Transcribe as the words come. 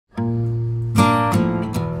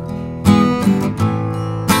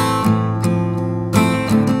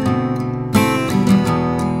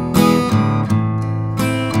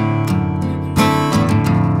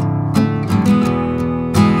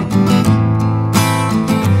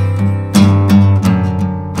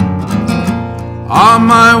On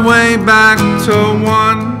my way back to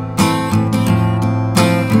one,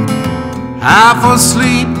 half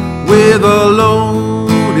asleep with a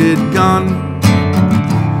loaded gun,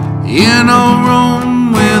 in a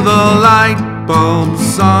room with a light bulb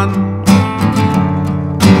sun.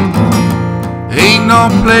 Ain't no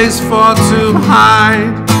place for to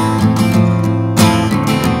hide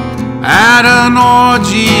at an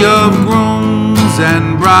orgy of grooms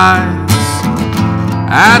and brides,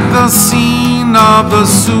 at the scene of the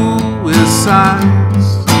suicides.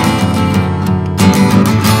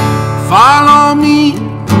 Follow me,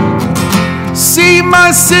 see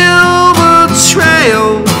my silver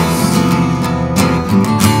trails.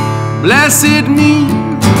 Blessed me,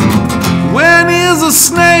 when is a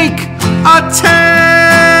snake a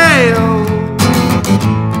tail?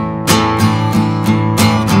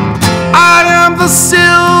 I am the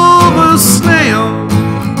silver snail,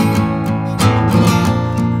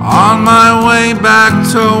 on my way back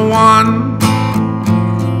to one,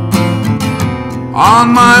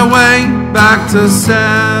 on my way back to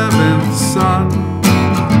seventh sun.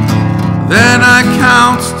 Then I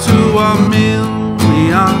count to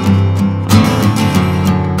 1,000,000.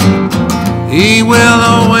 He will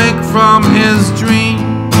awake from his dream,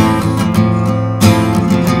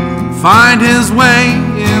 find his way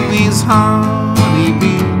in these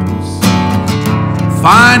honeybees,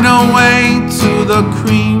 find a way to the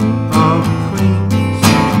cream of creams.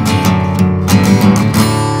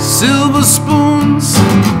 Silver spoons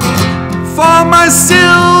for my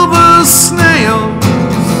silver snails,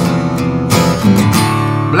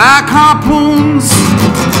 black harpoons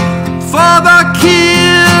for the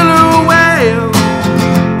killer whale.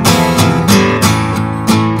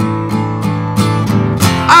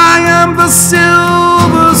 I am the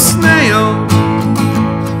silver snail,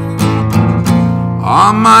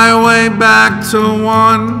 on my way back to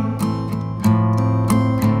one,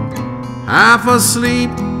 half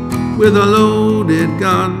asleep with a loaded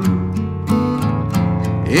gun,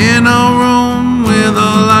 in a room with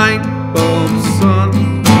a light bulb sun.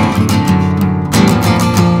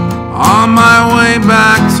 On my way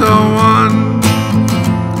back to one,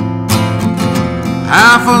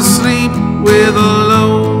 half asleep with a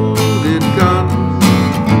loaded gun,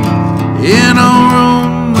 in a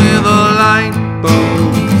room with a light bulb